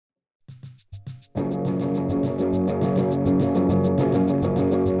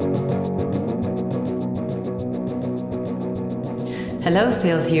Hello,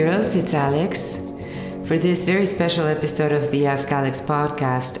 sales heroes, it's Alex. For this very special episode of the Ask Alex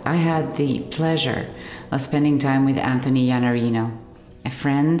podcast, I had the pleasure of spending time with Anthony Iannarino, a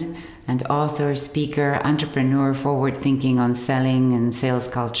friend and author, speaker, entrepreneur, forward thinking on selling and sales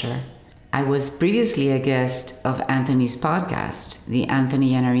culture. I was previously a guest of Anthony's podcast, The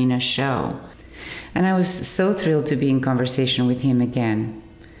Anthony Iannarino Show, and I was so thrilled to be in conversation with him again.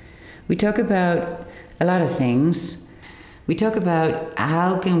 We talk about a lot of things. We talk about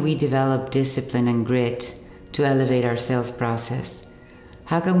how can we develop discipline and grit to elevate our sales process.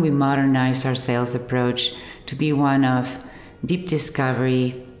 How can we modernize our sales approach to be one of deep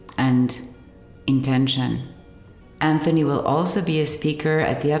discovery and intention. Anthony will also be a speaker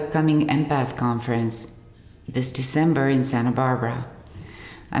at the upcoming Empath Conference this December in Santa Barbara.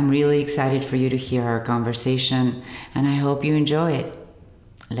 I'm really excited for you to hear our conversation, and I hope you enjoy it.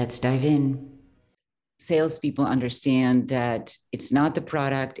 Let's dive in. Salespeople understand that it's not the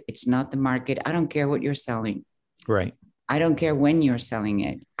product, it's not the market. I don't care what you're selling. Right. I don't care when you're selling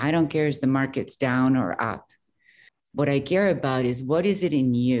it. I don't care if the market's down or up. What I care about is what is it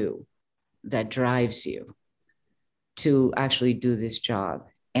in you that drives you to actually do this job.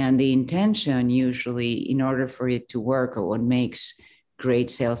 And the intention usually, in order for it to work, or what makes great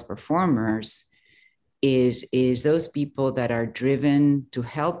sales performers is those people that are driven to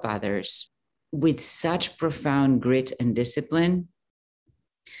help others with such profound grit and discipline.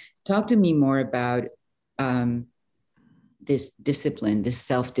 Talk to me more about this discipline, this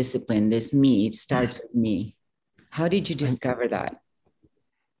self-discipline, this me. It starts with me. How did you discover that?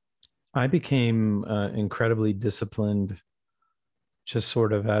 I became incredibly disciplined, just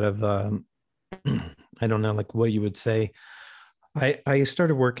sort of out of, I don't know, like what you would say. I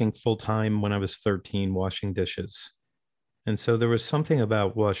started working full time when I was 13, washing dishes. And so there was something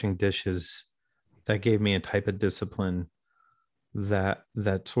about washing dishes that gave me a type of discipline that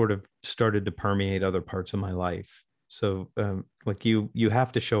sort of started to permeate other parts of my life. So like you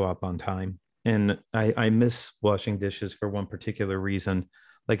have to show up on time. And I miss washing dishes for one particular reason.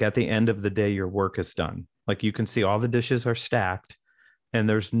 Like at the end of the day, your work is done. Like you can see all the dishes are stacked and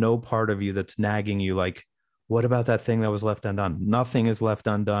there's no part of you that's nagging you like, what about that thing that was left undone? Nothing is left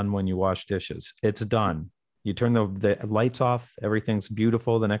undone when you wash dishes. It's done. You turn the lights off, everything's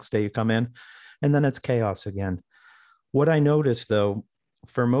beautiful. The next day you come in and then it's chaos again. What I noticed though,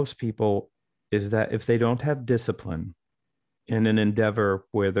 for most people is that if they don't have discipline in an endeavor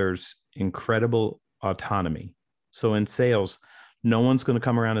where there's incredible autonomy. So in sales, no one's going to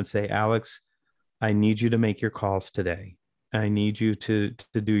come around and say, Alex, I need you to make your calls today. I need you to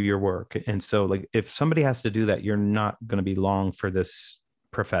do your work. And so like, if somebody has to do that, you're not going to be long for this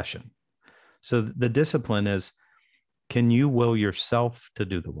profession. So the discipline is, can you will yourself to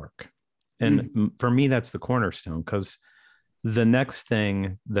do the work? And for me, that's the cornerstone, because the next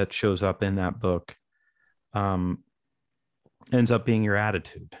thing that shows up in that book ends up being your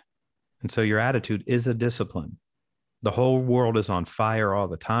attitude. And so your attitude is a discipline. The whole world is on fire all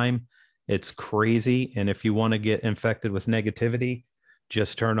the time. It's crazy. And if you want to get infected with negativity,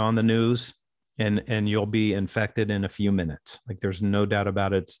 just turn on the news and you'll be infected in a few minutes. Like there's no doubt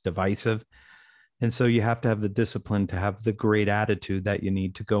about it. It's divisive. And so you have to have the discipline to have the great attitude that you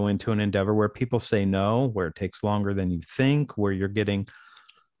need to go into an endeavor where people say no, where it takes longer than you think, where you're getting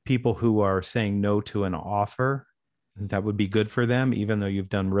people who are saying no to an offer that would be good for them, even though you've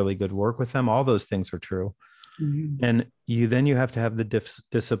done really good work with them. All those things are true. Mm-hmm. And you have to have the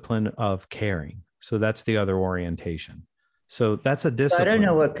discipline of caring. So that's the other orientation. So that's a discipline. I don't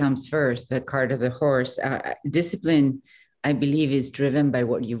know what comes first, the cart or the horse. Discipline, I believe, is driven by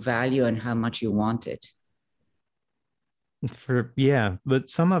what you value and how much you want it. But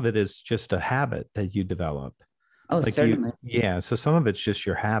some of it is just a habit that you develop. Oh, like certainly. So some of it's just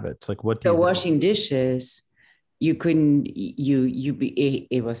your habits. Like what? So washing dishes, you couldn't.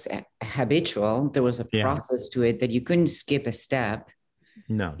 It was habitual. There was a process to it that you couldn't skip a step.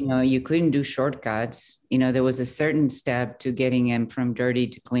 No. You couldn't do shortcuts. There was a certain step to getting them from dirty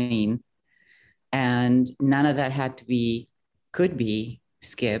to clean, and none of that could be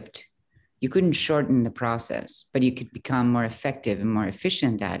skipped. You couldn't shorten the process, but you could become more effective and more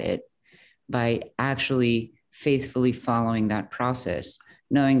efficient at it by actually faithfully following that process,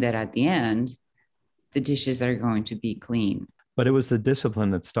 knowing that at the end, the dishes are going to be clean. But it was the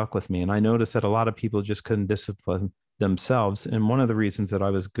discipline that stuck with me. And I noticed that a lot of people just couldn't discipline themselves. And one of the reasons that I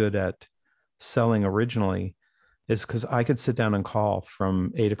was good at selling originally is because I could sit down and call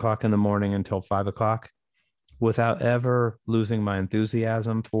from 8 o'clock in the morning until 5 o'clock without ever losing my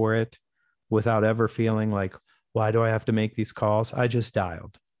enthusiasm for it, without ever feeling like, why do I have to make these calls? I just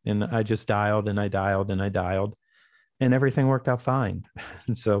dialed and I dialed and I dialed and I dialed. and everything worked out fine.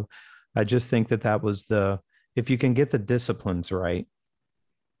 And so I just think that was if you can get the disciplines right,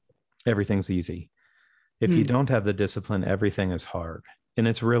 everything's easy. If you don't have the discipline, everything is hard. And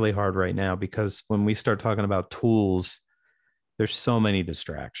it's really hard right now because when we start talking about tools, there's so many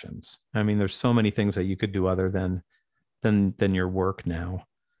distractions. I mean, there's so many things that you could do other than your work now.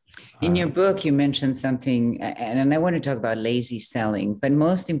 In your book, you mentioned something, and I want to talk about lazy selling, but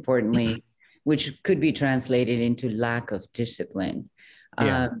most importantly, which could be translated into lack of discipline.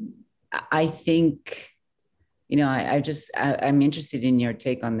 Yeah. I think, I'm interested in your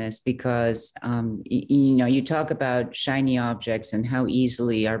take on this because, you talk about shiny objects and how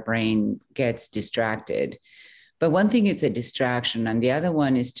easily our brain gets distracted. But one thing is a distraction, and the other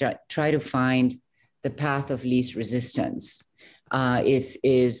one is to try to find the path of least resistance.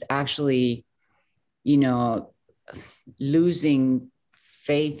 Is actually, losing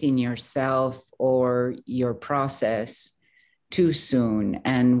faith in yourself or your process too soon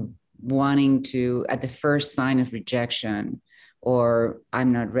and wanting to, at the first sign of rejection, or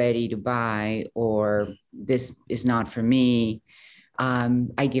I'm not ready to buy, or this is not for me,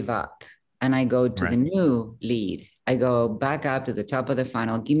 I give up and I go to the new lead. I go back up to the top of the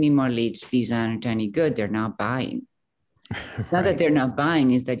funnel, give me more leads. These aren't any good. They're not buying. Not that they're not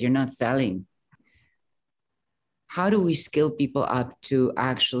buying, is that you're not selling. How do we skill people up to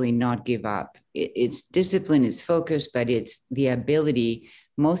actually not give up? It's discipline, it's focus, but it's the ability.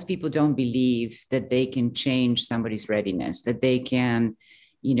 Most people don't believe that they can change somebody's readiness, that they can,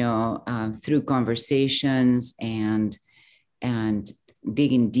 through conversations and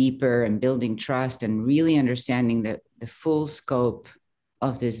digging deeper and building trust and really understanding the full scope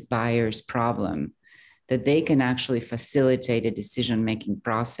of this buyer's problem, that they can actually facilitate a decision-making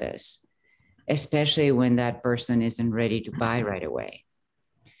process, especially when that person isn't ready to buy right away.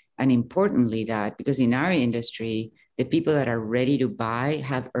 And importantly, that because in our industry, the people that are ready to buy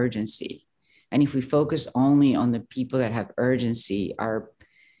have urgency. And if we focus only on the people that have urgency,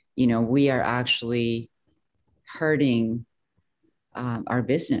 we are actually hurting our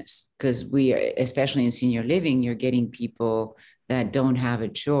business, because we are, especially in senior living, you're getting people that don't have a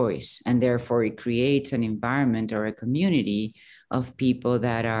choice, and therefore it creates an environment or a community of people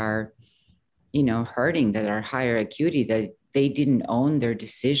that are, hurting, that are higher acuity, that they didn't own their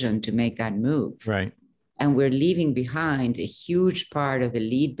decision to make that move. Right. And we're leaving behind a huge part of the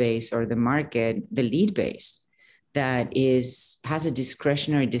lead base or the market, the lead base that has a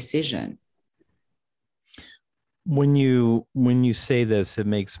discretionary decision. When you say this, it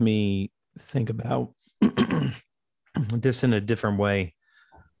makes me think about this in a different way.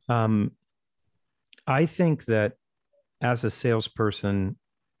 I think that as a salesperson,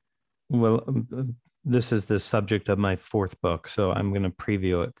 this is the subject of my 4th book, so I'm going to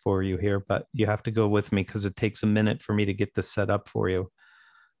preview it for you here, but you have to go with me because it takes a minute for me to get this set up for you.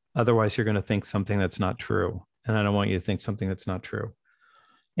 Otherwise, you're going to think something that's not true, and I don't want you to think something that's not true.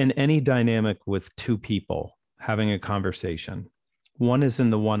 In any dynamic with 2 people having a conversation, one is in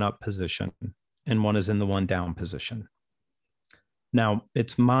the one up position and one is in the one down position. Now,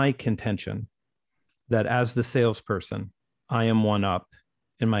 it's my contention that as the salesperson, I am one up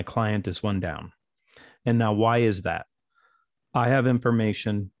and my client is one down. And now, why is that? I have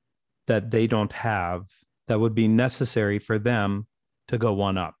information that they don't have that would be necessary for them to go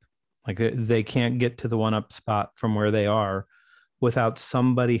one up. Like they can't get to the one up spot from where they are without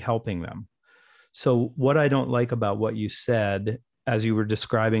somebody helping them. So what I don't like about what you said as you were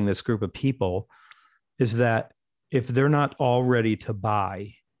describing this group of people is that if they're not all ready to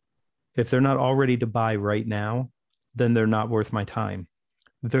buy, right now, then they're not worth my time.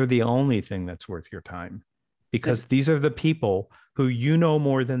 They're the only thing that's worth your time, because these are the people who you know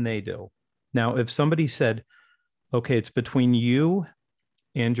more than they do. Now, if somebody said, okay, it's between you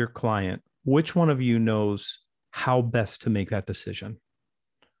and your client, which one of you knows how best to make that decision?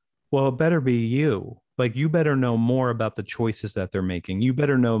 Well, it better be you. Like, you better know more about the choices that they're making. You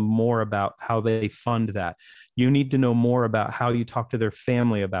better know more about how they fund that. You need to know more about how you talk to their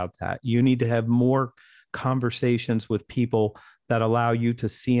family about that. You need to have more conversations with people that allow you to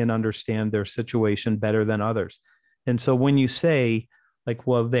see and understand their situation better than others. And so when you say, like,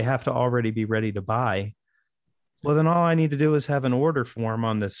 well, they have to already be ready to buy, well, then all I need to do is have an order form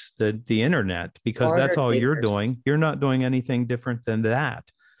on the internet, because that's all you're doing. You're not doing anything different than that.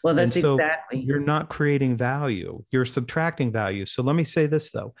 Well, that's exactly. You're not creating value. You're subtracting value. So let me say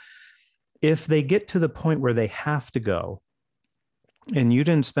this, though. If they get to the point where they have to go and you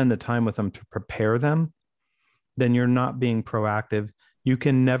didn't spend the time with them to prepare them, then you're not being proactive. You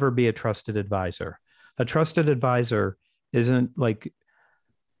can never be a trusted advisor. A trusted advisor isn't like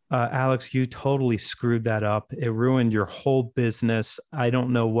Alex, you totally screwed that up. It ruined your whole business. I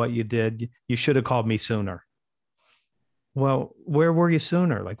don't know what you did. You should have called me sooner. Well, where were you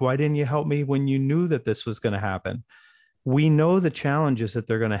sooner? Like, why didn't you help me when you knew that this was going to happen? We know the challenges that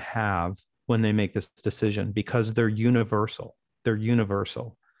they're going to have when they make this decision because they're universal. They're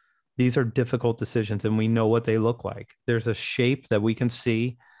universal. These are difficult decisions, and we know what they look like. There's a shape that we can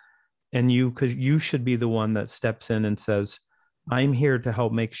see, and you should be the one that steps in and says, I'm here to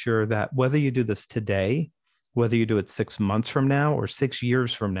help make sure that whether you do this today, whether you do it 6 months from now or 6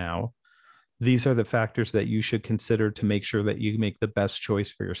 years from now, these are the factors that you should consider to make sure that you make the best choice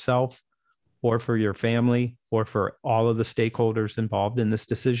for yourself or for your family or for all of the stakeholders involved in this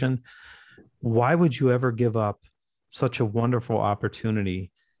decision. Why would you ever give up such a wonderful opportunity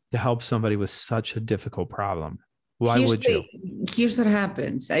to help somebody with such a difficult problem? Why would you? Here's what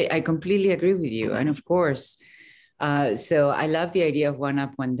happens. I completely agree with you. And of course, so I love the idea of one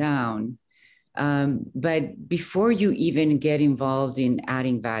up, one down. But before you even get involved in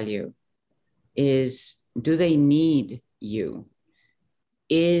adding value, do they need you?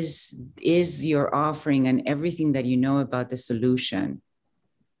 Is your offering and everything that you know about the solution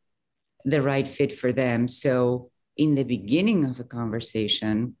the right fit for them? So in the beginning of a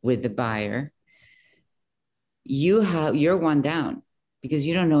conversation with the buyer, you're one down because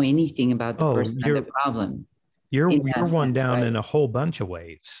you don't know anything about the person and the problem. You're one down, right? In a whole bunch of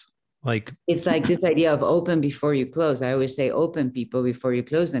ways. Like it's like this idea of open before you close. I always say open people before you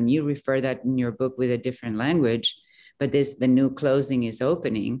close them. You refer that in your book with a different language, but the new closing is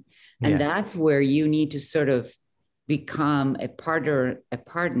opening. And that's where you need to sort of become a partner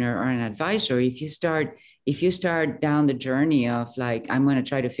or an advisor. If you start down the journey of like, I'm going to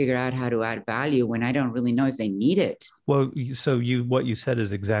try to figure out how to add value when I don't really know if they need it. Well, so what you said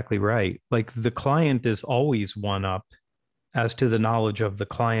is exactly right. Like the client is always one up as to the knowledge of the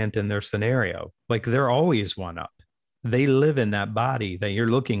client and their scenario. Like they're always one up. They live in that body that you're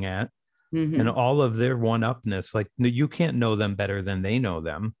looking at, and all of their one upness. Like you can't know them better than they know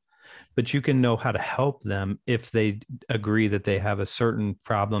them, but you can know how to help them if they agree that they have a certain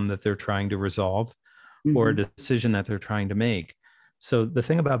problem that they're trying to resolve or a decision that they're trying to make. So the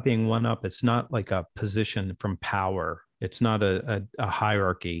thing about being one up, it's not like a position from power. It's not a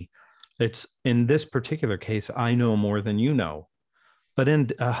hierarchy. It's in this particular case, I know more than you know, but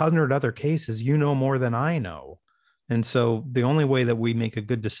in 100 other cases, you know more than I know. And so the only way that we make a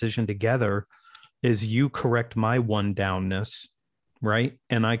good decision together is you correct my one downness, right?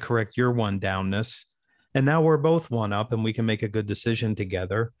 And I correct your one downness. And now we're both one up and we can make a good decision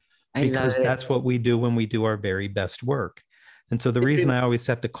together because that's what we do when we do our very best work. And so the reason I always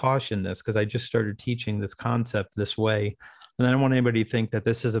have to caution this, because I just started teaching this concept this way. And I don't want anybody to think that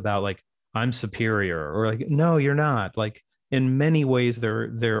this is about like, I'm superior or like, no, you're not. Like in many ways,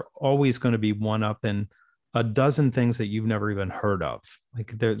 they're always going to be one up in a dozen things that you've never even heard of.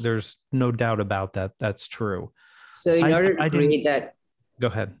 Like there's no doubt about that. That's true. So in order to create that, go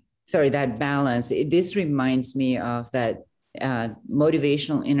ahead. Sorry, that balance, this reminds me of that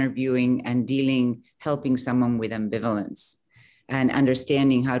motivational interviewing and helping someone with ambivalence and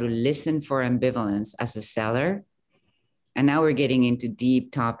understanding how to listen for ambivalence as a seller. And now we're getting into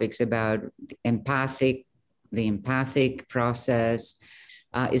deep topics about the empathic process.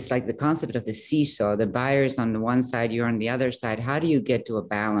 It's like the concept of the seesaw. The buyer is on the one side, you're on the other side. How do you get to a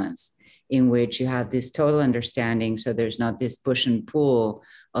balance in which you have this total understanding so there's not this push and pull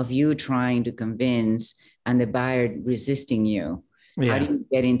of you trying to convince and the buyer resisting you? Yeah. How do you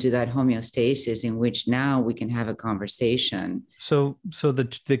get into that homeostasis in which now we can have a conversation? So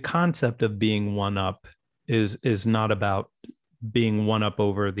the concept of being one up is not about being one up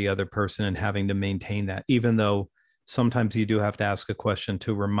over the other person and having to maintain that, even though sometimes you do have to ask a question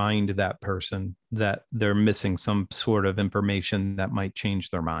to remind that person that they're missing some sort of information that might change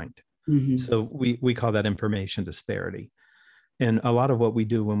their mind. So we call that information disparity. And a lot of what we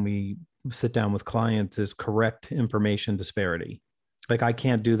do when we sit down with clients is correct information disparity. Like, I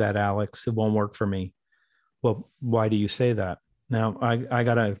can't do that, Alex. It won't work for me. Well, why do you say that? Now I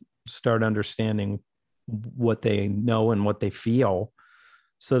got to start understanding what they know and what they feel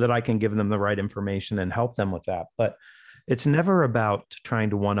so that I can give them the right information and help them with that. But it's never about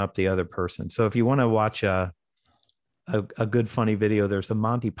trying to one up the other person. So if you want to watch a good funny video, there's a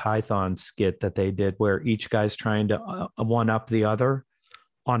Monty Python skit that they did where each guy's trying to one up the other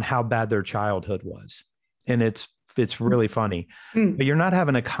on how bad their childhood was. And it's really funny. But you're not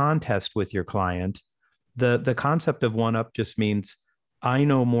having a contest with your client. The concept of one up just means I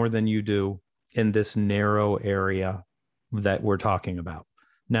know more than you do in this narrow area that we're talking about.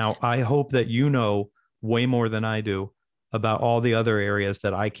 Now, I hope that you know way more than I do about all the other areas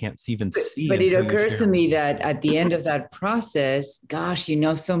that I can't even see But it until you occurs to share. me that at the end of that process, gosh, you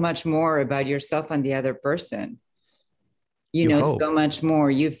know so much more about yourself and the other person. You You know hope. so much more.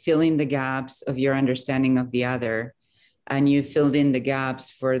 You fill in the gaps of your understanding of the other, and you filled in the gaps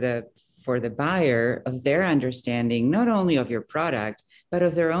for the buyer of their understanding, not only of your product, but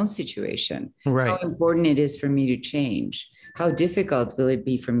of their own situation. How Right. important it is for me to change. How difficult will it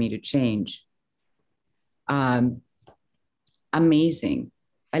be for me to change? Um, Amazing.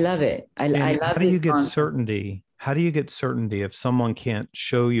 I love it. I And how love do you this get concept. certainty? How do you get certainty if someone can't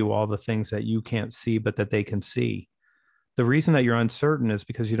show you all the things that you can't see, but that they can see? The reason that you're uncertain is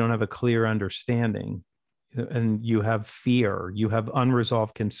because you don't have a clear understanding and you have fear, you have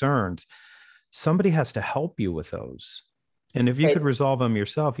unresolved concerns. Somebody has to help you with those. And if you Right. could resolve them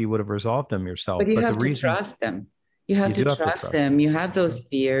yourself, you would have resolved them yourself. But you But the have to reason trust them. You have you to do have to trust trust them. them. You have those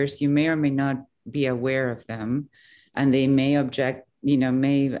fears. You may or may not be aware of them, and they may object,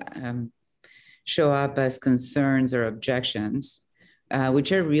 may show up as concerns or objections,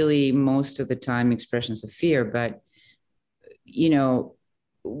 which are really most of the time expressions of fear. But, you know,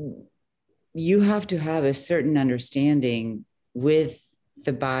 you have to have a certain understanding with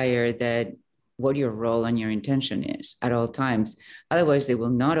the buyer that what your role and your intention is at all times. Otherwise, they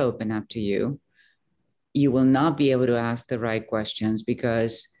will not open up to you. You will not be able to ask the right questions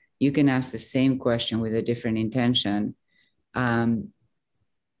because you can ask the same question with a different intention. Um,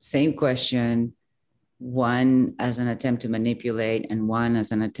 Same question, one as an attempt to manipulate and one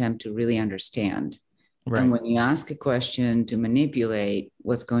as an attempt to really understand. And Right. when you ask a question to manipulate,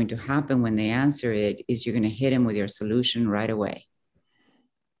 what's going to happen when they answer it is you're going to hit them with your solution right away.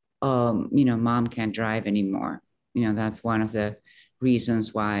 Mom can't drive anymore. That's one of the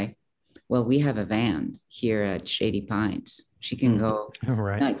reasons why. Well, we have a van here at Shady Pines. She can go.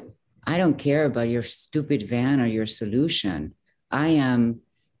 Right. Like, I don't care about your stupid van or your solution. I am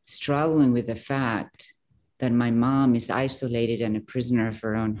struggling with the fact that my mom is isolated and a prisoner of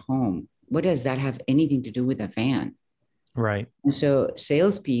her own home. What does that have anything to do with a van? Right. And so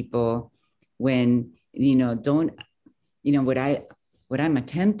salespeople, when don't what I'm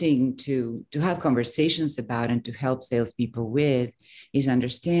attempting to have conversations about and to help salespeople with is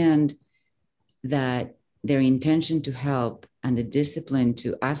understand that their intention to help and the discipline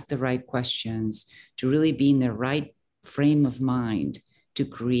to ask the right questions, to really be in the right frame of mind, to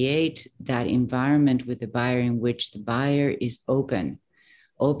create that environment with the buyer in which the buyer is open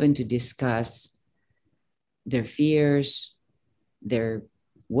to discuss their fears, their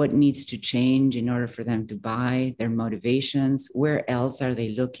what needs to change in order for them to buy, their motivations, where else are they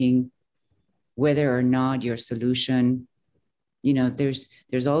looking, whether or not your solution,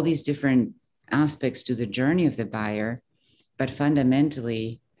 there's all these different aspects to the journey of the buyer. But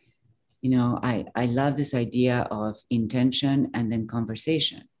fundamentally, I love this idea of intention and then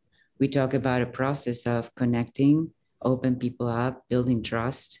conversation. We talk about a process of connecting, open people up, building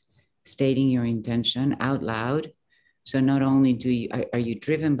trust, stating your intention out loud. So not only are you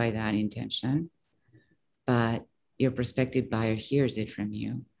driven by that intention, but your prospective buyer hears it from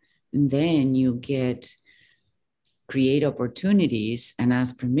you. And then you create opportunities and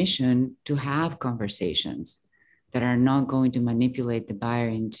ask permission to have conversations that are not going to manipulate the buyer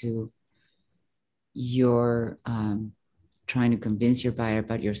into your trying to convince your buyer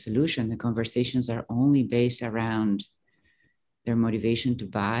about your solution. The conversations are only based around their motivation to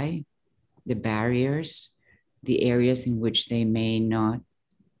buy, the barriers, the areas in which they may not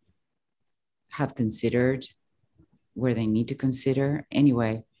have considered, where they need to consider.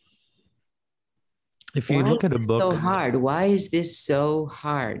 Anyway, If you look at a so book, hard? Why is this so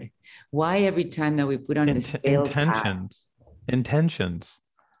hard? Why every time that we put on the sales hat? intentions,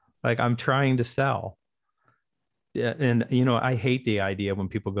 like I'm trying to sell. Yeah. And, I hate the idea when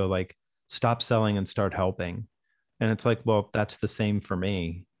people go like, stop selling and start helping. And it's like, well, that's the same for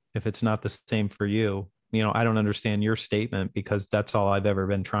me. If it's not the same for you, I don't understand your statement because that's all I've ever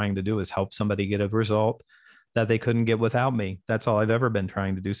been trying to do is help somebody get a result that they couldn't get without me. That's all I've ever been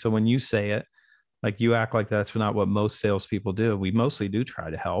trying to do. So when you say it, like you act like that's not what most salespeople do. We mostly do try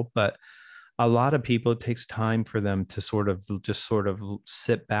to help, but a lot of people, it takes time for them to sort of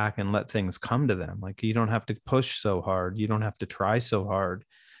sit back and let things come to them. Like you don't have to push so hard. You don't have to try so hard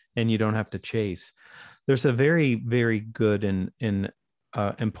and you don't have to chase. There's a very, very good and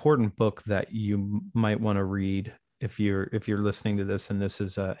important book that you might want to read if you're listening to this and this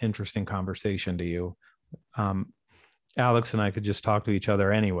is an interesting conversation to you. Alex and I could just talk to each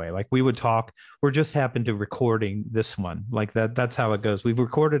other anyway. Like we would talk. We're just happened to recording this one. Like that's how it goes. We've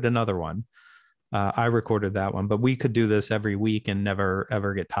recorded another one. I recorded that one, but we could do this every week and never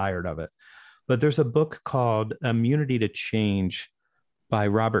ever get tired of it. But there's a book called Immunity to Change by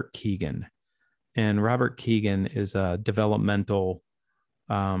Robert Kegan. And Robert Kegan is a developmental,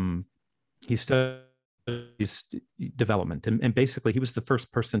 he studies development. And basically, he was the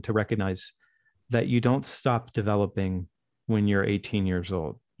first person to recognize that you don't stop developing when you're 18 years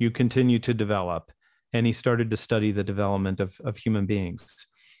old. You continue to develop. And he started to study the development of human beings.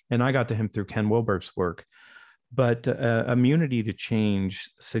 And I got to him through Ken Wilber's work. But immunity to change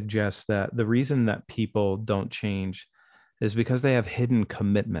suggests that the reason that people don't change is because they have hidden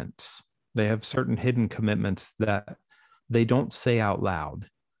commitments. They have certain hidden commitments that they don't say out loud.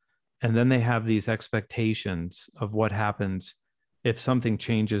 And then they have these expectations of what happens if something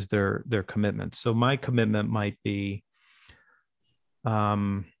changes their commitments. So my commitment might be,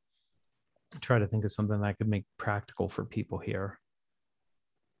 try to think of something that I could make practical for people here.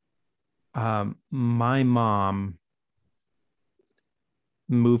 My mom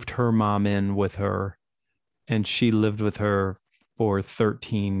moved her mom in with her, and she lived with her for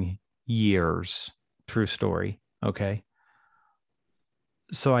 13 years. True story. Okay.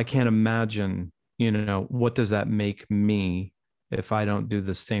 So I can't imagine, what does that make me if I don't do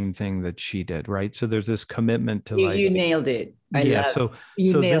the same thing that she did, right? So there's this commitment to you nailed it. So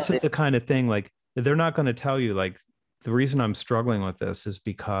this is the kind of thing, like, they're not going to tell you, like, the reason I'm struggling with this is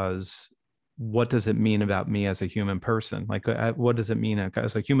because what does it mean about me as a human person? Like, what does it mean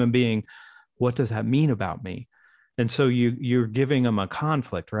as a human being? What does that mean about me? And so you're giving them a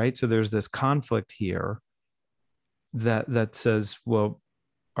conflict, right? So there's this conflict here that says, well,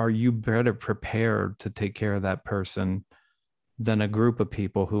 are you better prepared to take care of that person than a group of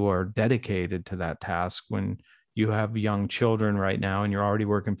people who are dedicated to that task when you have young children right now and you're already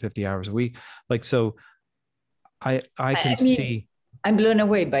working 50 hours a week? Like, so I can see. I'm blown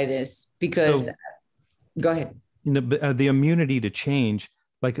away by this because go ahead. The immunity to change,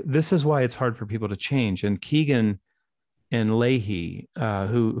 like, this is why it's hard for people to change. And Kegan and Leahy,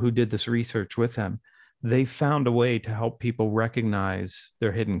 who did this research with them, they found a way to help people recognize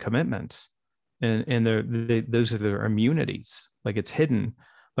their hidden commitments. And those are their immunities. Like, it's hidden,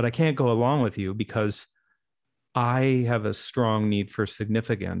 but I can't go along with you because I have a strong need for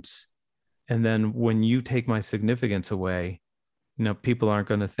significance. And then when you take my significance away, people aren't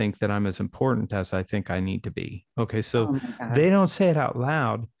going to think that I'm as important as I think I need to be. Okay. So they don't say it out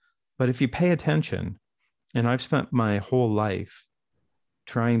loud, but if you pay attention, and I've spent my whole life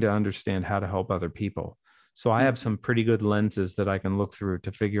trying to understand how to help other people. So I have some pretty good lenses that I can look through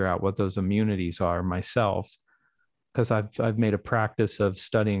to figure out what those immunities are myself, because I've made a practice of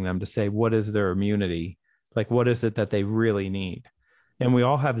studying them to say, what is their immunity? Like, what is it that they really need? And we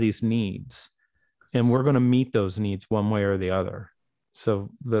all have these needs, and we're going to meet those needs one way or the other. So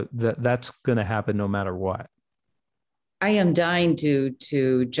that's going to happen no matter what. I am dying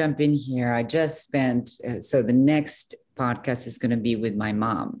to jump in here. I just spent, so the next podcast is going to be with my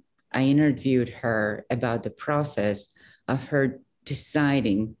mom. I interviewed her about the process of her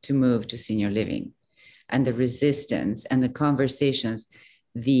deciding to move to senior living and the resistance and the conversations,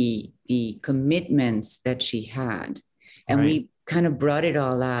 the commitments that she had. And right. We kind of brought it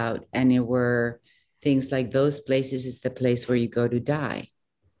all out, and it were things like, those places is the place where you go to die.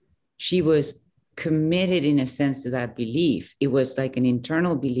 She was committed in a sense to that belief. It was like an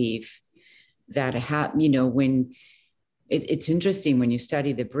internal belief that when it's interesting when you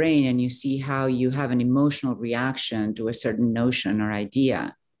study the brain and you see how you have an emotional reaction to a certain notion or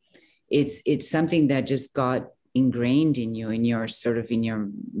idea. It's something that just got ingrained in you, in your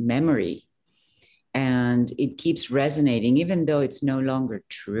memory, and it keeps resonating, even though it's no longer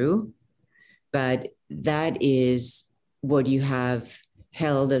true. But that is what you have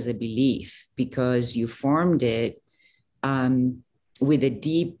held as a belief because you formed it with a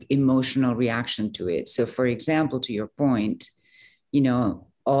deep emotional reaction to it. So, for example, to your point, when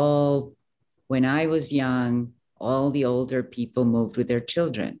I was young, all the older people moved with their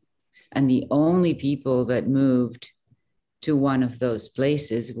children. And the only people that moved to one of those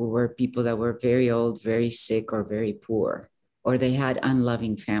places were people that were very old, very sick, or very poor, or they had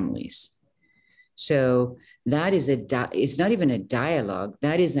unloving families. So that is it's not even a dialogue.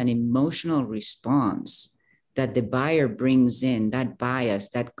 That is an emotional response that the buyer brings in, that bias,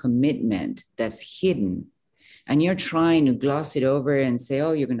 that commitment that's hidden. And you're trying to gloss it over and say,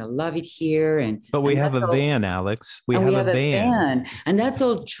 oh, you're going to love it here. But we have a van, Alex. We have a van. And that's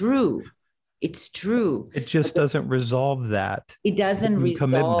all true. It's true. It just doesn't resolve that. It doesn't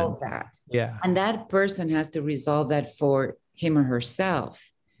resolve that. Yeah. And that person has to resolve that for him or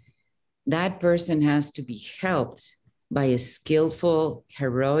herself. That person has to be helped by a skillful,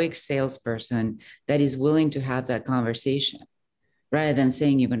 heroic salesperson that is willing to have that conversation. Rather than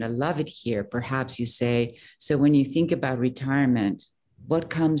saying you're going to love it here, perhaps you say, so when you think about retirement, what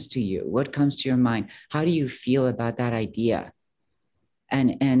comes to you? What comes to your mind? How do you feel about that idea?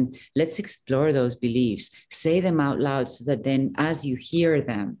 And let's explore those beliefs. Say them out loud so that then as you hear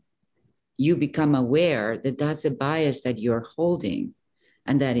them, you become aware that that's a bias that you're holding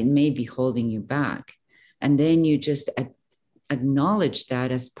and that it may be holding you back. And then you just acknowledge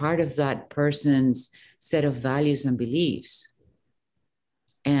that as part of that person's set of values and beliefs.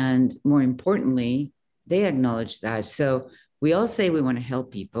 And more importantly, they acknowledge that. So we all say we want to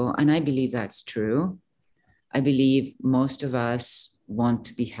help people, and I believe that's true. I believe most of us want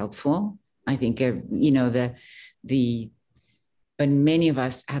to be helpful. I think, but many of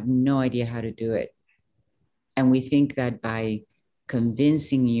us have no idea how to do it. And we think that by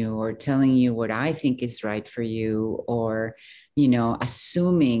convincing you or telling you what I think is right for you, or,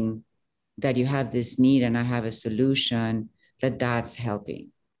 assuming that you have this need and I have a solution, that's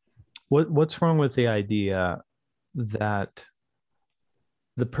helping. What's wrong with the idea that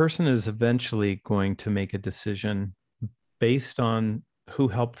the person is eventually going to make a decision based on who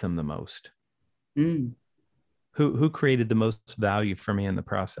helped them the most? Who created the most value for me in the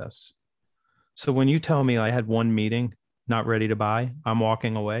process? So when you tell me I had one meeting, not ready to buy, I'm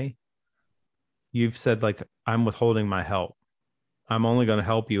walking away, you've said, like, I'm withholding my help. I'm only going to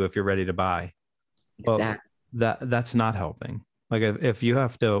help you if you're ready to buy. Exactly. Well, that's not helping. Like if you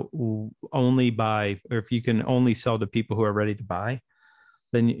have to only buy, or if you can only sell to people who are ready to buy,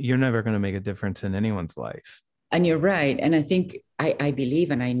 then you're never going to make a difference in anyone's life. And you're right. And I think I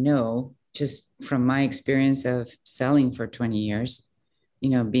believe, and I know just from my experience of selling for 20 years,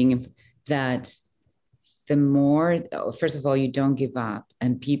 being that the more, first of all, you don't give up.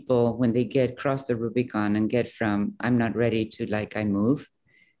 And people, when they cross the Rubicon and get from, I'm not ready to like, I move,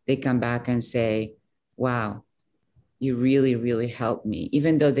 they come back and say, wow, you really, really helped me.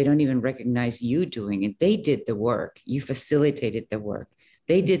 Even though they don't even recognize you doing it, they did the work. You facilitated the work.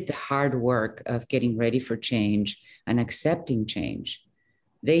 They did the hard work of getting ready for change and accepting change.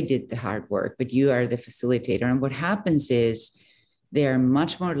 They did the hard work, but you are the facilitator. And what happens is they are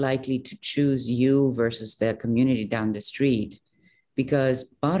much more likely to choose you versus the community down the street, because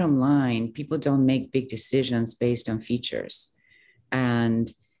bottom line, people don't make big decisions based on features.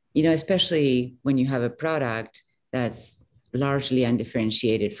 And, especially when you have a product that's largely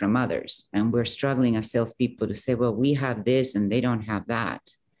undifferentiated from others. And we're struggling as salespeople to say, well, we have this and they don't have that.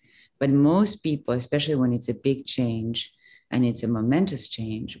 But most people, especially when it's a big change and it's a momentous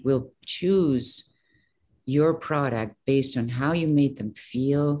change, will choose your product based on how you made them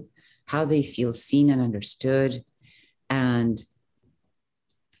feel, how they feel seen and understood, and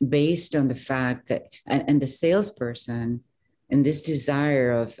based on the fact that, and the salesperson, and this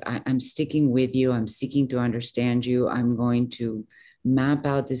desire of, I'm sticking with you, I'm seeking to understand you, I'm going to map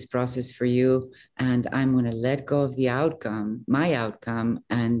out this process for you, and I'm going to let go of the outcome, my outcome,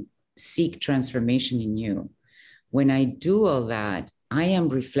 and seek transformation in you. When I do all that, I am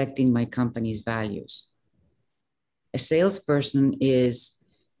reflecting my company's values. A salesperson is,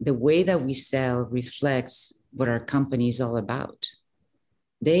 the way that we sell reflects what our company is all about.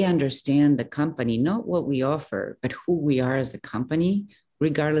 They understand the company, not what we offer, but who we are as a company,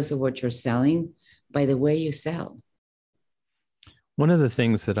 regardless of what you're selling, by the way you sell. One of the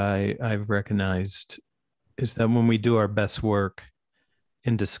things that I've recognized is that when we do our best work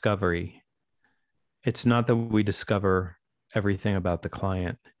in discovery, it's not that we discover everything about the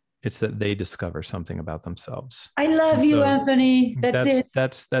client. It's that they discover something about themselves. I love you, Anthony. That's it.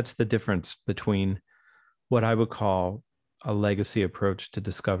 That's the difference between what I would call a legacy approach to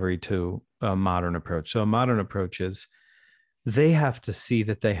discovery to a modern approach. So a modern approach is they have to see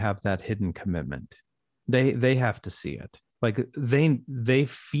that they have that hidden commitment. They have to see it. Like they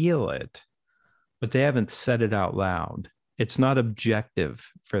feel it, but they haven't said it out loud. It's not objective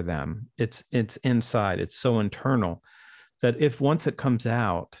for them. It's inside. It's so internal that if once it comes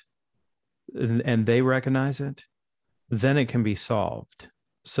out and they recognize it, then it can be solved.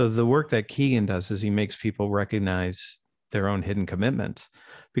 So the work that Keegan does is he makes people recognize their own hidden commitments,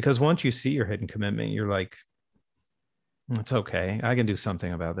 because once you see your hidden commitment, you're like, it's okay, I can do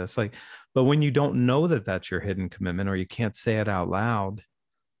something about this. Like, but when you don't know that that's your hidden commitment, or you can't say it out loud,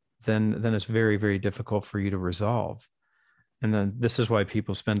 then it's very, very difficult for you to resolve. And then this is why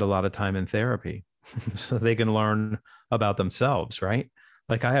people spend a lot of time in therapy so they can learn about themselves, right?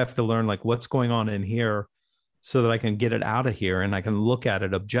 Like I have to learn like what's going on in here so that I can get it out of here and I can look at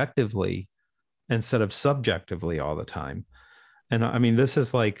it objectively instead of subjectively all the time. And I mean, this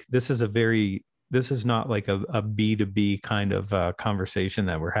is not like a B2B kind of conversation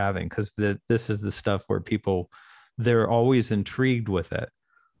that we're having, because this is the stuff where people they're always intrigued with it,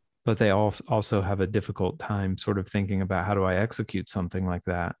 but they also have a difficult time sort of thinking about, how do I execute something like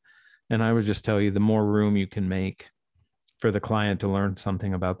that? And I would just tell you, the more room you can make for the client to learn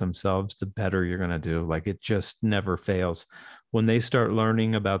something about themselves, the better you're going to do. Like, it just never fails. When they start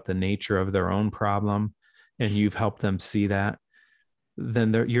learning about the nature of their own problem and you've helped them see that,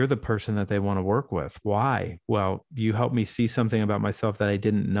 then you're the person that they want to work with. Why? Well, you helped me see something about myself that I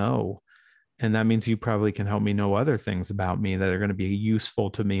didn't know. And that means you probably can help me know other things about me that are going to be useful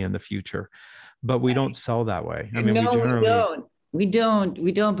to me in the future. But we don't sell that way. I mean, we No, we generally, don't.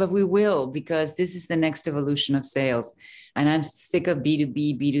 We don't, but we will, because this is the next evolution of sales. And I'm sick of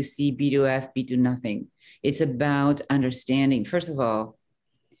B2B, B2C, B2F, B2 nothing. It's about understanding. First of all,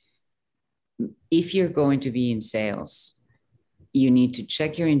 if you're going to be in sales, you need to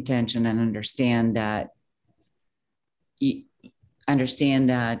check your intention and understand that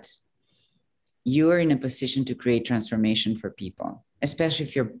you are in a position to create transformation for people, especially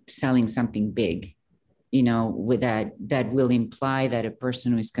if you're selling something big, with that will imply that a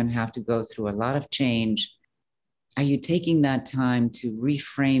person is going to have to go through a lot of change. Are you taking that time to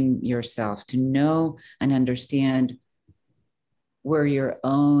reframe yourself, to know and understand where your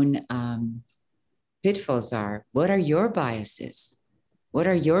own pitfalls are? What are your biases? What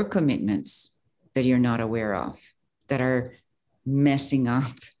are your commitments that you're not aware of, that are messing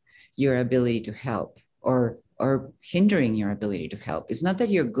up your ability to help, or hindering your ability to help? It's not that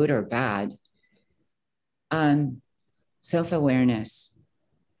you're good or bad. Self-awareness,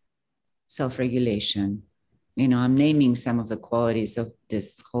 self-regulation. I'm naming some of the qualities of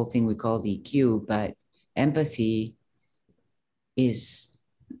this whole thing we call EQ, but empathy is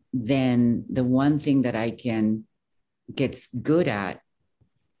then the one thing that I can get good at,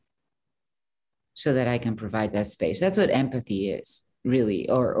 so that I can provide that space. That's what empathy is, really,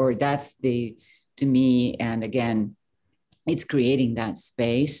 or that's to me. And again, it's creating that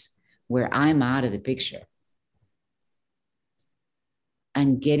space where I'm out of the picture.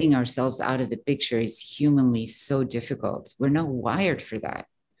 And getting ourselves out of the picture is humanly so difficult. We're not wired for that.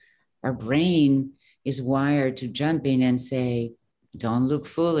 Our brain is wired to jump in and say, don't look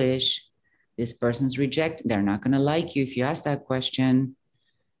foolish. This person's rejected. They're not going to like you if you ask that question.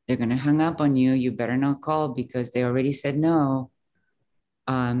 They're going to hang up on you. You better not call because they already said no.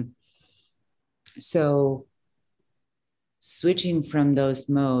 So switching from those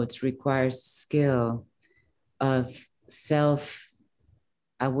modes requires skill of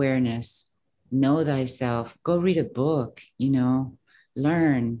self-awareness. Know thyself. Go read a book,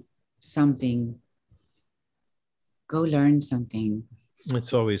 learn something. Go learn something.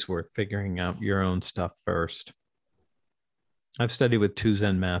 It's always worth figuring out your own stuff first. I've studied with 2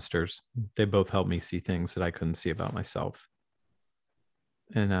 Zen masters. They both helped me see things that I couldn't see about myself.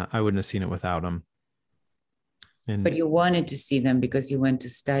 And I wouldn't have seen it without them. But you wanted to see them because you went to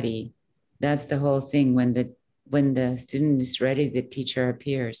study. That's the whole thing. When the student is ready, the teacher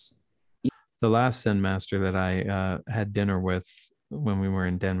appears. The last Zen master that I had dinner with when we were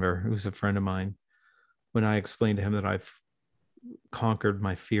in Denver, who's a friend of mine, when I explained to him that I've conquered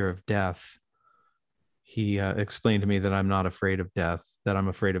my fear of death, he explained to me that I'm not afraid of death, that I'm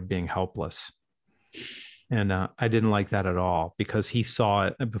afraid of being helpless. And I didn't like that at all, because he saw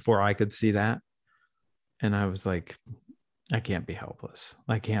it before I could see that. And I was like, I can't be helpless.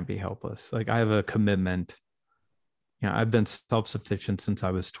 I can't be helpless. Like, I have a commitment. I've been self-sufficient since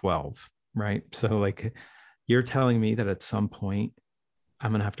I was 12, right? So like, you're telling me that at some point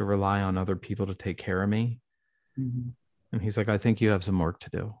I'm going to have to rely on other people to take care of me. Mm-hmm. And he's like, I think you have some work to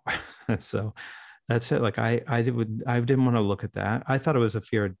do. So that's it. Like, I didn't want to look at that. I thought it was a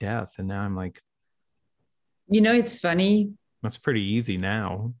fear of death. And now I'm like, it's funny. That's pretty easy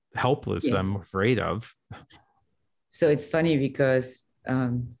now. Helpless, yeah. I'm afraid of. So it's funny because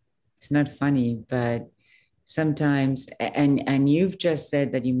it's not funny, but sometimes, and you've just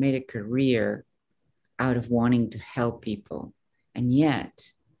said that you made a career out of wanting to help people, and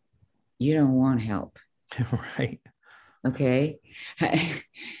yet you don't want help. Right. Okay. It's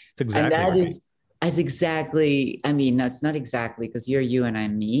exactly. And that is as exactly, I mean, that's not exactly, because you're you and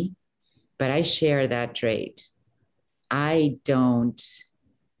I'm me, but I share that trait. I've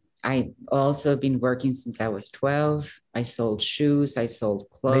also been working since I was 12. I sold shoes. I sold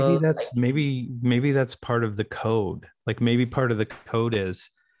clothes. Maybe that's part of the code. Like, maybe part of the code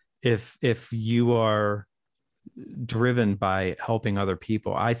is if you are driven by helping other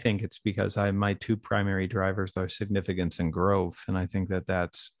people. I think it's because my 2 primary drivers are significance and growth. And I think that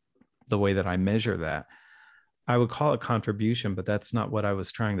that's the way that I measure that. I would call it contribution, but that's not what I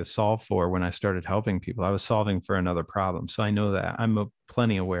was trying to solve for when I started helping people. I was solving for another problem. So I know that. I'm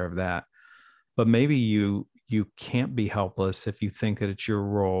plenty aware of that. But maybe you you can't be helpless if you think that it's your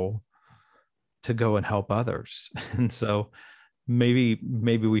role to go and help others. And so maybe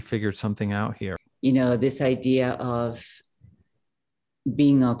we figured something out here. This idea of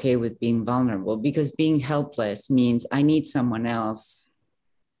being okay with being vulnerable, because being helpless means I need someone else.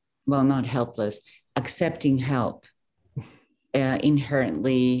 Well, not helpless, accepting help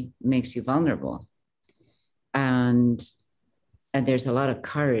inherently makes you vulnerable. And there's a lot of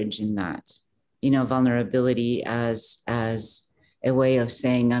courage in that, vulnerability as a way of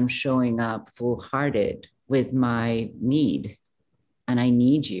saying I'm showing up full-hearted with my need, and I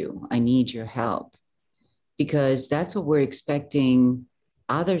need you. I need your help, because that's what we're expecting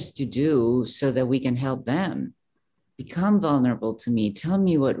others to do so that we can help them. Become vulnerable to me. Tell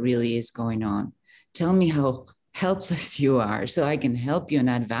me what really is going on. Tell me how helpless you are so I can help you and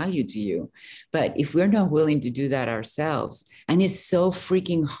add value to you. But if we're not willing to do that ourselves, and it's so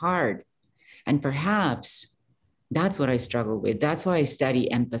freaking hard, and perhaps that's what I struggle with. That's why I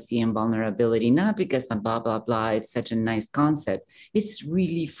study empathy and vulnerability, not because I'm blah, blah, blah. It's such a nice concept. It's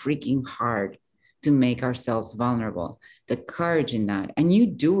really freaking hard to make ourselves vulnerable. The courage in that. And you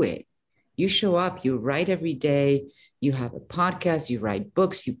do it. You show up, you write every day, you have a podcast, you write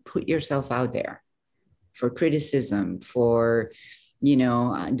books, you put yourself out there for criticism, for,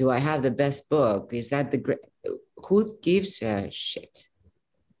 do I have the best book? Is that the great? Who gives a shit?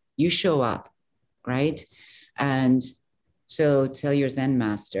 You show up, right? And so tell your Zen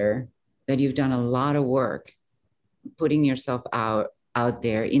master that you've done a lot of work putting yourself out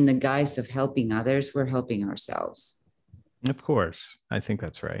there in the guise of helping others. We're helping ourselves. Of course. I think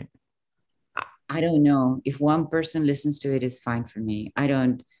that's right. I don't know if one person listens to it is fine for me.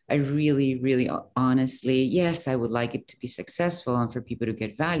 I really, really honestly, yes, I would like it to be successful and for people to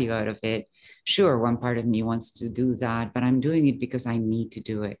get value out of it. Sure, one part of me wants to do that, but I'm doing it because I need to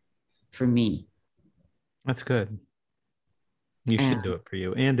do it for me. That's good. You should do it for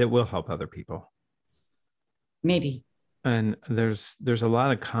you, and it will help other people. Maybe. And there's a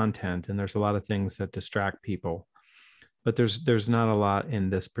lot of content, and there's a lot of things that distract people, but there's not a lot in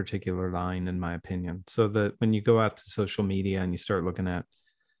this particular line, in my opinion. So that when you go out to social media and you start looking at,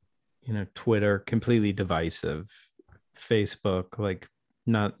 Twitter, completely divisive, Facebook, like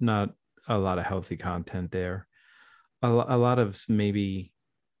not a lot of healthy content there, a lot of maybe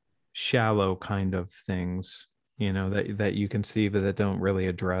shallow kind of things, that you can see, but that don't really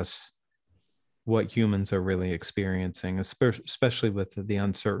address what humans are really experiencing, especially with the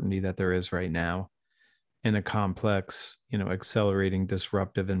uncertainty that there is right now in a complex, accelerating,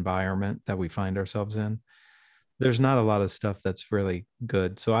 disruptive environment that we find ourselves in. There's not a lot of stuff that's really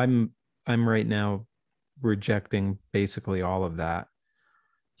good. So I'm right now rejecting basically all of that.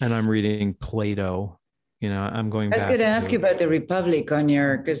 And I'm reading Plato. I'm going back. I was going to ask you about the Republic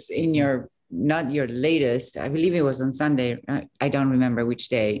because in your, not your latest, I believe it was on Sunday. I don't remember which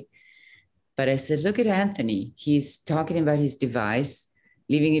day. But I said, look at Anthony. He's talking about his device,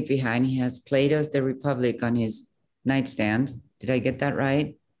 leaving it behind. He has Plato's The Republic on his nightstand. Did I get that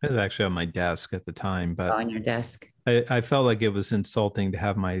right? It was actually on my desk at the time, but on your desk. I felt like it was insulting to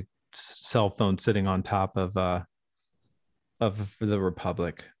have my cell phone sitting on top of the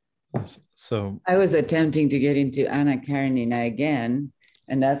Republic. So I was attempting to get into Anna Karenina again,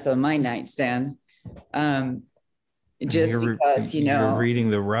 and that's on my nightstand. Just because, you're reading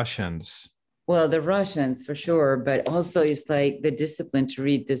the Russians. Well, the Russians for sure, but also it's like the discipline to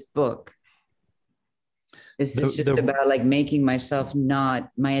read this book. This is just about like making myself my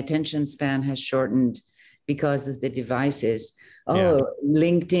attention span has shortened because of the devices. Oh, yeah.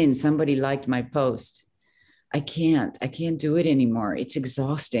 LinkedIn, somebody liked my post. I can't do it anymore. It's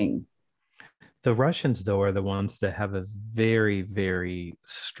exhausting. The Russians, though, are the ones that have a very, very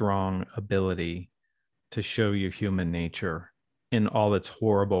strong ability to show you human nature in all its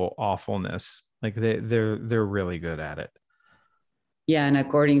horrible awfulness. Like they're really good at it. Yeah, and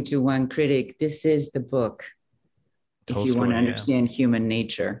according to one critic, this is the book Tolstoy, if you want to understand human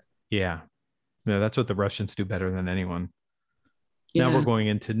nature. Yeah, that's what the Russians do better than anyone. Yeah. Now we're going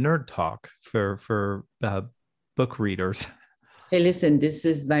into nerd talk for book readers. Hey, listen, this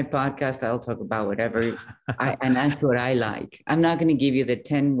is my podcast. I'll talk about whatever, and that's what I like. I'm not going to give you the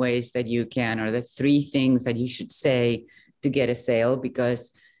 10 ways that you can or the 3 things that you should say to get a sale,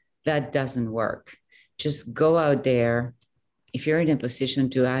 because that doesn't work. Just go out there. If you're in a position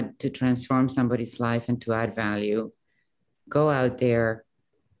to transform somebody's life and to add value, go out there,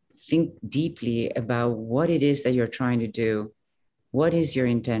 think deeply about what it is that you're trying to do. What is your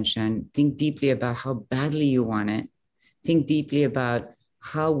intention? Think deeply about how badly you want it. Think deeply about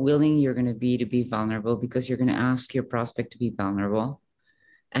how willing you're going to be vulnerable, because you're going to ask your prospect to be vulnerable,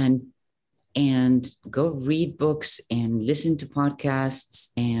 and and go read books and listen to podcasts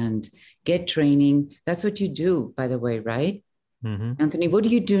and get training. That's what you do, by the way, right? Mm-hmm. Anthony, what do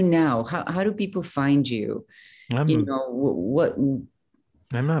you do now? How do people find you? You I'm know, what?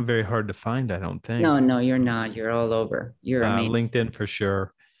 I'm not very hard to find, I don't No, think. no, you're not. You're all over. You're amazing. LinkedIn for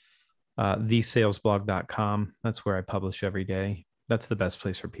sure. Thesalesblog.com. That's where I publish every day. That's the best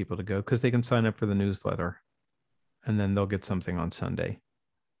place for people to go because they can sign up for the newsletter and then they'll get something on Sunday.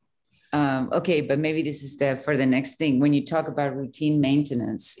 Okay, but maybe this is for the next thing. When you talk about routine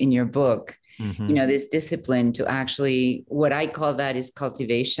maintenance in your book, Mm-hmm. this discipline to actually, what I call that is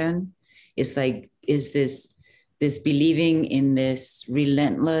cultivation. It's like, is this believing in this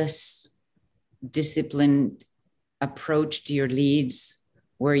relentless, disciplined approach to your leads,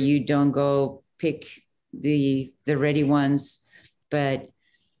 where you don't go pick the ready ones, but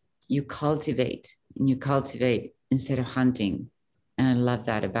you cultivate instead of hunting. And I love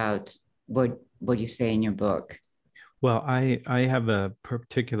that about what you say in your book. Well, I have a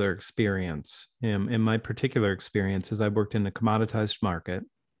particular experience. In my particular experience is I worked in a commoditized market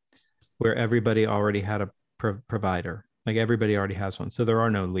where everybody already had a provider. Like everybody already has one. So there are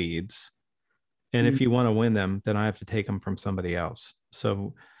no leads. And if you want to win them, then I have to take them from somebody else.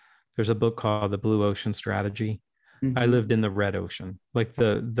 So there's a book called The Blue Ocean Strategy. Mm-hmm. I lived in the red ocean, like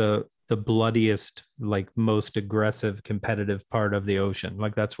the bloodiest, like most aggressive, competitive part of the ocean.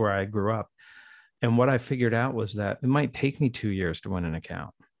 Like that's where I grew up. And what I figured out was that it might take me 2 years to win an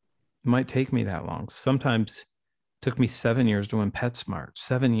account. It might take me that long. Sometimes it took me 7 years to win PetSmart,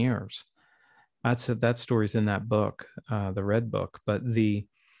 7 years. That story's in that book, the red book. But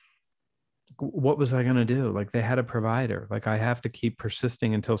what was I going to do? Like they had a provider. Like I have to keep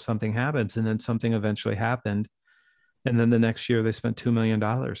persisting until something happens. And then something eventually happened. And then the next year they spent $2 million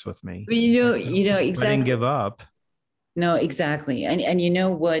with me. But exactly. I didn't give up. No, exactly. And you know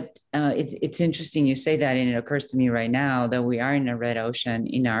what? It's interesting you say that, and it occurs to me right now that we are in a red ocean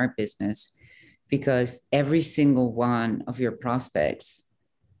in our business, because every single one of your prospects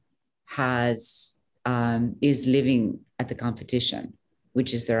is living at the competition,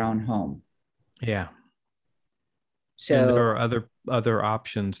 which is their own home. Yeah. So and there are other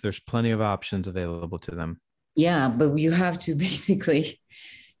options. There's plenty of options available to them. Yeah, but you have to basically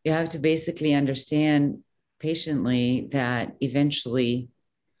understand patiently that eventually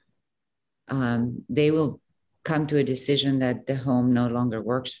they will come to a decision that the home no longer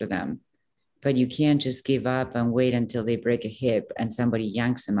works for them. But you can't just give up and wait until they break a hip and somebody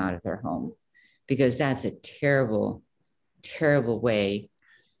yanks them out of their home, because that's a terrible, terrible way.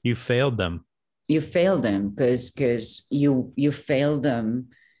 You failed them. You failed them because you failed them.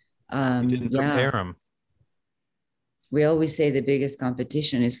 You didn't prepare them. We always say the biggest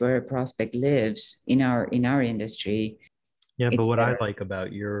competition is where a prospect lives in our industry. Yeah, but what I like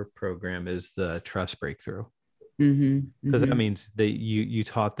about your program is the trust breakthrough. Because that means that you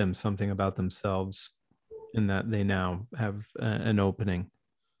taught them something about themselves, and that they now have an opening.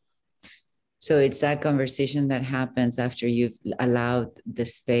 So it's that conversation that happens after you've allowed the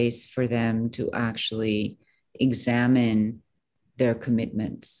space for them to actually examine their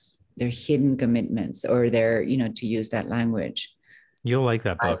commitments, their hidden commitments, or their, to use that language. You'll like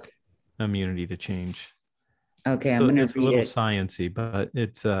that book, Immunity to Change. Okay, so I'm gonna. It's a little sciencey, but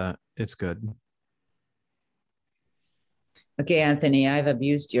it's good. Okay, Anthony, I've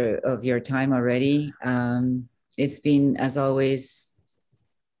abused your time already. It's been, as always,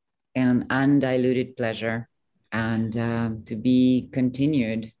 an undiluted pleasure, and to be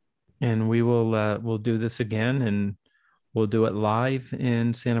continued. And we'll do this again, and we'll do it live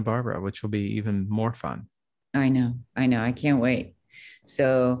in Santa Barbara, which will be even more fun. I know. I can't wait.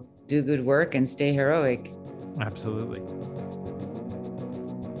 So do good work and stay heroic. Absolutely.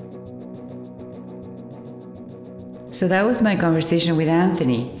 So that was my conversation with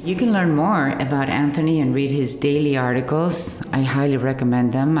Anthony. You can learn more about Anthony and read his daily articles. I highly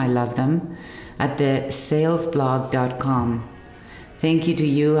recommend them. I love them. At thesalesblog.com. Thank you to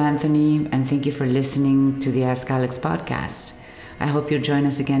you, Anthony, and thank you for listening to the Ask Alex podcast. I hope you'll join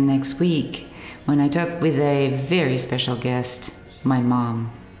us again next week when I talk with a very special guest, my mom.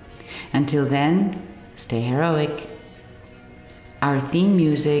 Until then, stay heroic. Our theme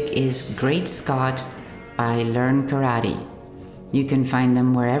music is Great Scott by Learn Karate. You can find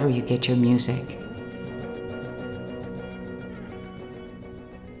them wherever you get your music.